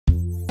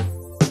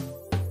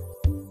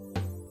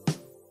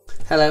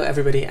Hello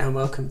everybody and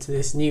welcome to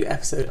this new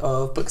episode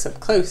of Books Up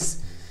Close.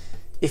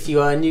 If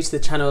you are new to the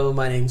channel,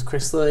 my name's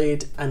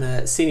Lloyd. I'm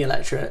a senior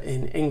lecturer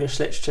in English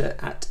literature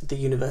at the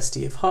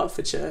University of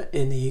Hertfordshire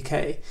in the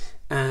UK,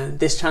 and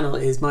this channel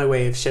is my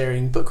way of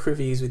sharing book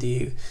reviews with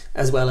you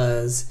as well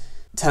as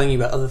telling you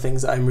about other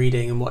things that I'm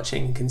reading and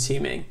watching and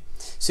consuming.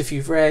 So if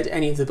you've read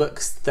any of the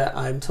books that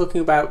I'm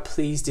talking about,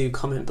 please do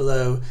comment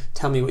below,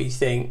 tell me what you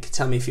think,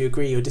 tell me if you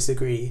agree or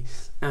disagree,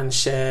 and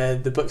share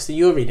the books that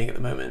you're reading at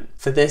the moment.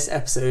 For this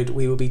episode,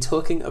 we will be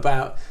talking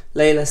about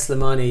Leïla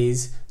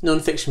Slimani's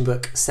non-fiction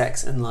book,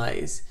 Sex and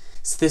Lies.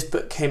 So this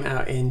book came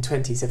out in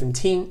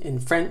 2017 in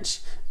French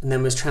and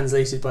then was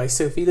translated by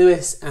Sophie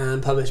Lewis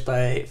and published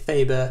by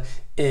Faber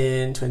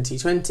in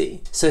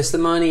 2020. So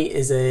Slimani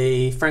is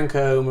a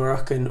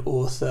Franco-Moroccan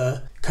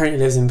author, currently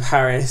lives in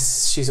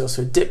Paris. She's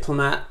also a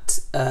diplomat.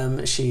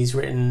 She's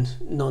written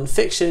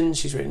non-fiction,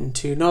 she's written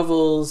 2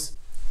 novels,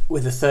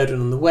 with a third one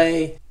on the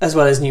way, as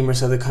well as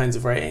numerous other kinds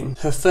of writing.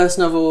 Her first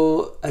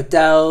novel,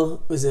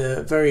 Adele, was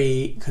a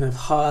very kind of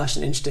harsh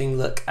and interesting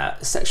look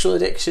at sexual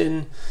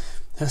addiction.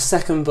 Her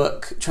second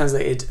book,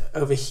 translated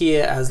over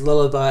here as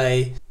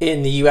Lullaby,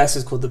 in the US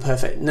is called The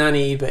Perfect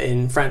Nanny, but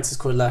in France is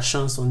called La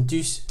Chanson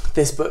Douce.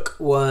 This book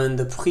won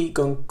the Prix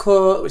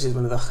Goncourt, which is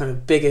one of the kind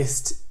of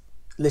biggest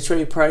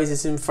literary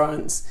prizes in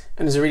France,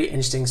 and is a really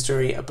interesting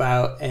story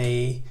about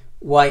a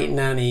white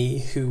nanny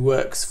who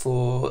works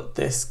for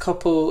this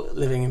couple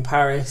living in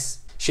Paris.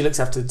 She looks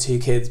after the 2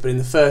 kids, but in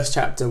the first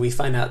chapter we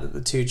find out that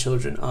the 2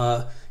 children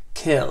are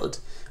killed,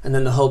 and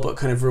then the whole book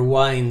kind of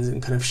rewinds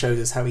and kind of shows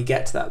us how we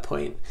get to that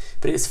point.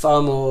 But it's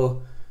far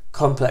more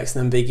complex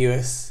and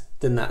ambiguous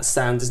than that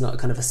sounds. It's not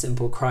kind of a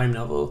simple crime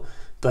novel,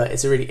 but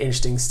it's a really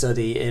interesting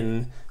study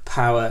in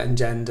power and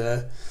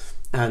gender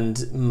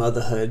and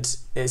motherhood.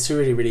 It's a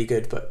really, really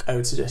good book. I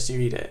would suggest you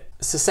read it.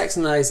 So Sex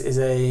and Lies is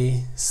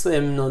a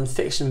slim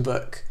non-fiction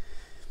book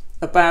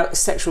about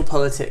sexual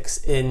politics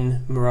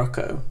in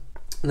Morocco.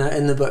 Now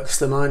in the book,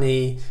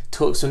 Slimani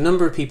talks to a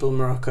number of people in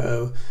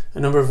Morocco, a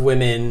number of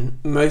women,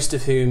 most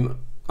of whom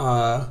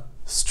are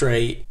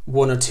straight,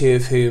 1 or 2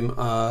 of whom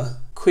are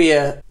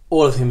queer,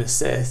 all of whom are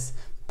cis,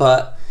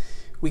 but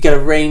we get a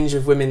range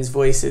of women's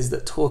voices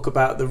that talk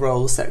about the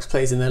role sex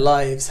plays in their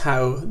lives,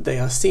 how they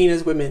are seen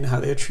as women, how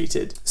they are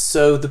treated.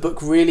 So the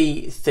book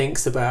really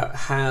thinks about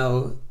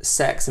how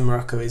sex in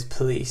Morocco is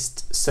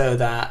policed, so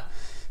that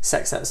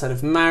sex outside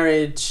of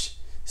marriage,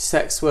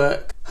 sex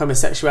work,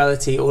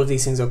 homosexuality, all of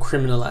these things are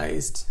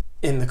criminalised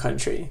in the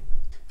country.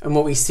 And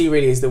what we see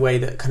really is the way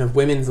that kind of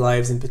women's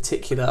lives in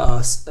particular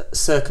are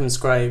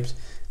circumscribed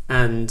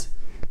and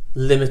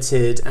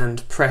limited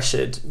and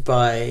pressured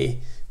by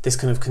this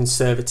kind of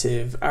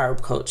conservative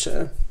Arab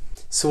culture.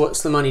 So what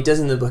Slimani does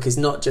in the book is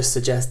not just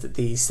suggest that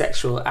these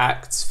sexual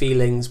acts,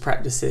 feelings,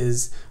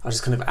 practices are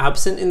just kind of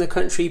absent in the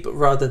country, but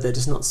rather they're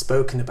just not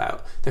spoken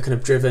about. They're kind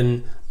of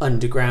driven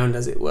underground,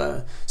 as it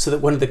were. So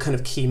that one of the kind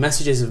of key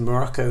messages of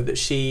Morocco that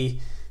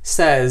she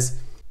says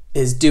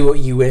is do what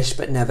you wish,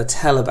 but never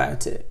tell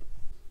about it.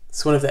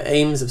 So one of the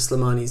aims of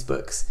Slimani's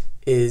books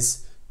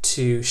is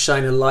to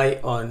shine a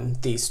light on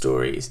these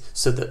stories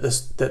so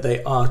that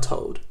they are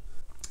told.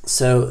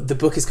 So the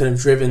book is kind of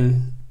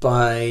driven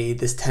by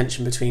this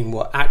tension between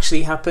what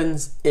actually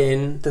happens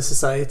in the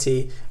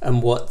society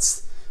and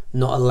what's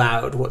not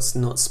allowed, what's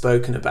not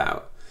spoken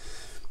about.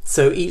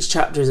 So each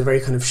chapter is a very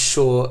kind of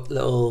short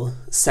little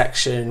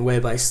section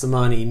whereby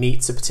Slimani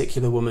meets a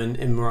particular woman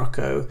in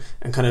Morocco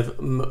and kind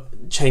of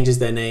changes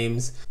their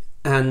names.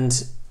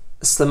 And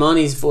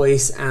Slimani's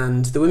voice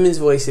and the women's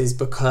voices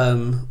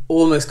become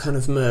almost kind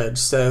of merged.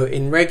 So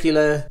in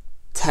regular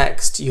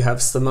text you have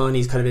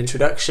Slimani's kind of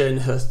introduction,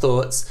 her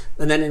thoughts,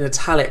 and then in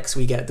italics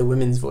we get the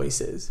women's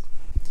voices.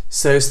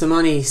 So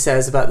Slimani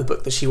says about the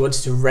book that she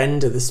wanted to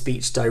render the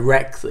speech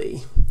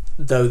directly,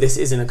 though this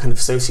isn't a kind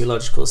of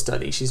sociological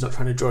study. She's not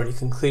trying to draw any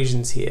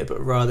conclusions here, but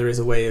rather as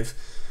a way of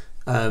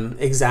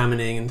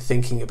examining and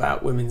thinking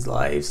about women's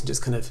lives and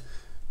just kind of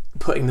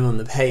putting them on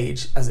the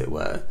page, as it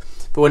were.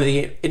 But one of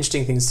the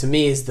interesting things to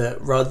me is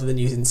that rather than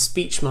using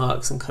speech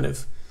marks and kind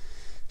of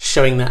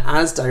showing that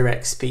as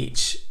direct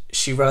speech,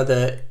 she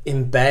rather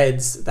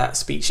embeds that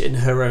speech in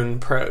her own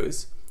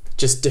prose,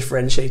 just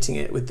differentiating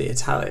it with the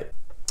italic.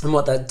 And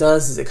what that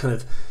does is it kind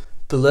of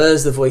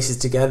blurs the voices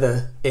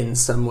together in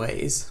some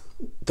ways,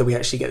 that we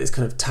actually get this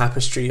kind of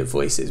tapestry of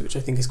voices, which I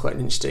think is quite an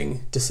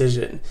interesting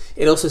decision.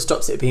 It also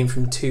stops it being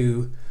from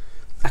too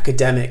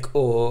academic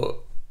or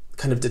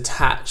kind of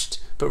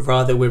detached, but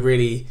rather we're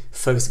really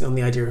focusing on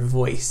the idea of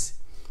voice.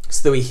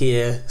 So that we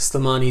hear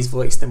Slimani's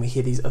voice, then we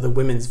hear these other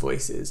women's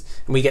voices,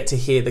 and we get to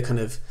hear the kind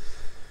of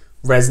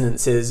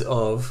resonances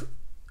of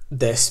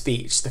their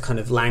speech, the kind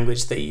of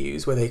language they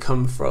use, where they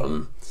come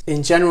from.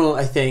 In general,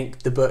 I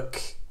think the book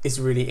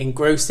is really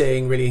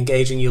engrossing, really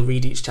engaging. You'll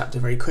read each chapter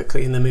very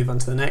quickly and then move on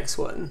to the next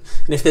one.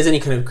 And if there's any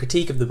kind of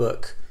critique of the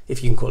book,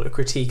 if you can call it a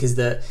critique, is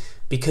that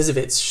because of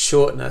its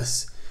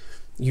shortness,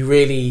 you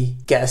really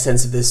get a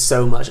sense of there's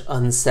so much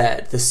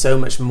unsaid, there's so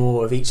much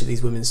more of each of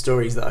these women's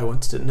stories that I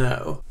wanted to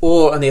know.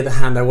 Or on the other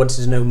hand, I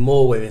wanted to know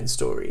more women's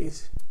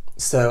stories.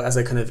 So as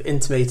I kind of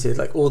intimated,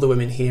 like all the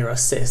women here are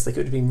cis. Like it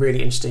would have been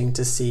really interesting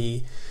to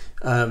see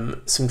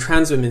some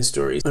trans women's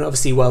stories. And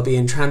obviously, while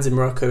being trans in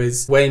Morocco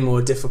is way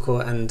more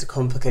difficult and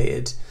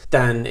complicated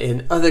than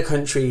in other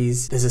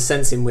countries, there's a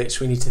sense in which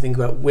we need to think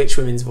about which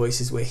women's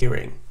voices we're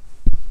hearing.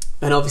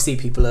 And obviously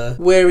people are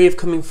wary of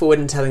coming forward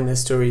and telling their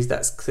stories.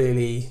 That's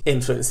clearly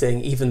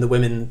influencing even the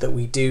women that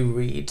we do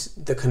read,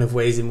 the kind of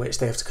ways in which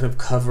they have to kind of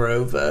cover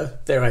over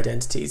their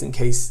identities in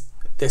case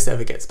this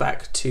ever gets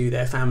back to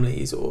their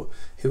families or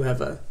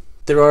whoever.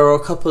 There are a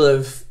couple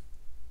of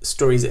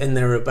stories in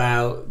there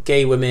about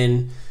gay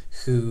women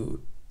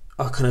who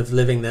are kind of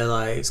living their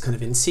lives kind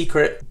of in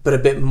secret, but a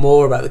bit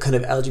more about the kind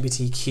of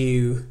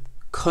LGBTQ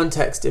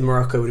context in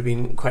Morocco would have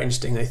been quite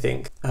interesting, I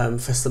think,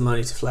 for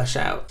Slimani to flesh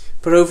out.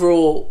 But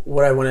overall,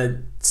 what I want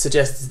to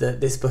suggest is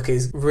that this book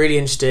is really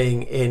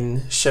interesting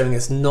in showing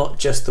us not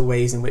just the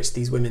ways in which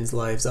these women's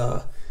lives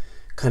are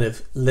kind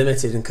of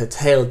limited and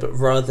curtailed, but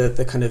rather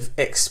the kind of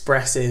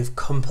expressive,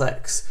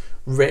 complex,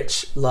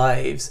 rich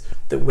lives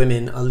that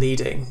women are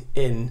leading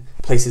in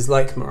places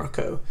like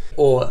Morocco,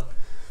 or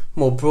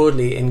more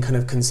broadly in kind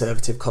of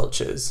conservative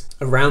cultures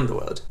around the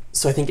world.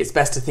 So I think it's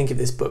best to think of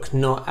this book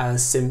not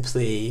as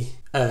simply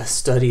a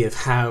study of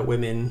how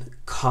women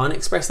can't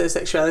express their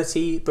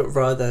sexuality, but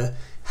rather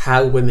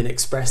how women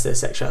express their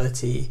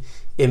sexuality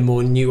in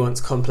more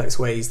nuanced, complex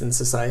ways than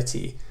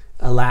society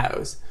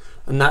allows.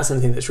 And that's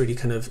something that's really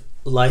kind of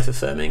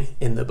life-affirming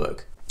in the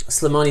book.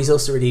 Slimani's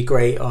also really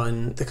great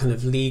on the kind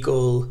of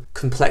legal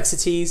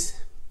complexities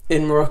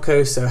in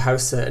Morocco, so how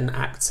certain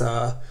acts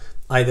are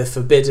either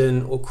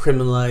forbidden or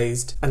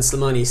criminalised. And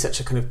Slimani is such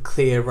a kind of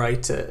clear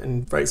writer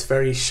and writes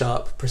very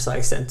sharp,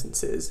 precise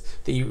sentences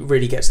that you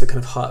really get to the kind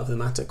of heart of the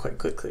matter quite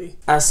quickly.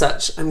 As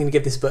such, I'm going to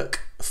give this book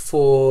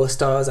 4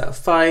 stars out of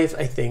 5.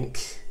 I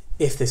think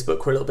if this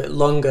book were a little bit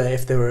longer,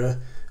 if there were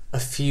a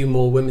few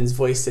more women's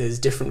voices,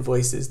 different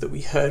voices that we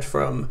heard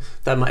from,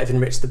 that might have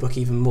enriched the book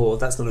even more.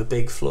 That's not a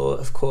big flaw,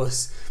 of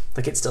course.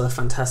 Like, it's still a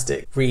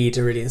fantastic read,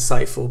 a really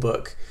insightful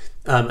book,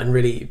 and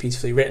really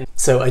beautifully written.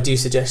 So I do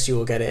suggest you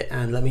all get it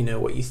and let me know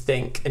what you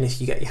think. And if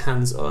you get your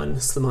hands on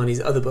Slimani's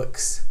other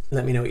books,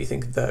 let me know what you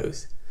think of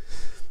those.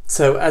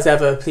 So as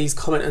ever, please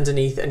comment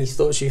underneath any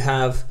thoughts you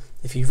have.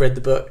 If you've read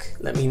the book,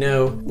 let me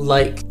know.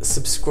 Like,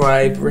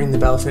 subscribe, ring the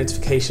bell for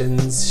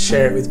notifications,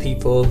 share it with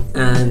people.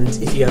 And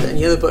if you have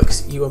any other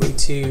books you want me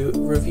to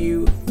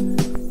review,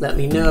 let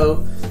me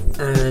know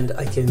and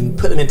I can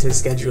put them into the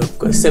schedule. I've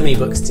got so many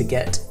books to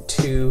get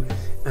to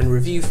and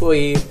review for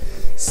you,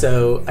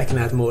 so I can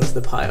add more to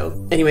the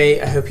pile. Anyway,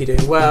 I hope you're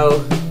doing well.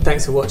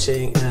 Thanks for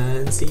watching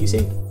and see you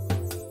soon.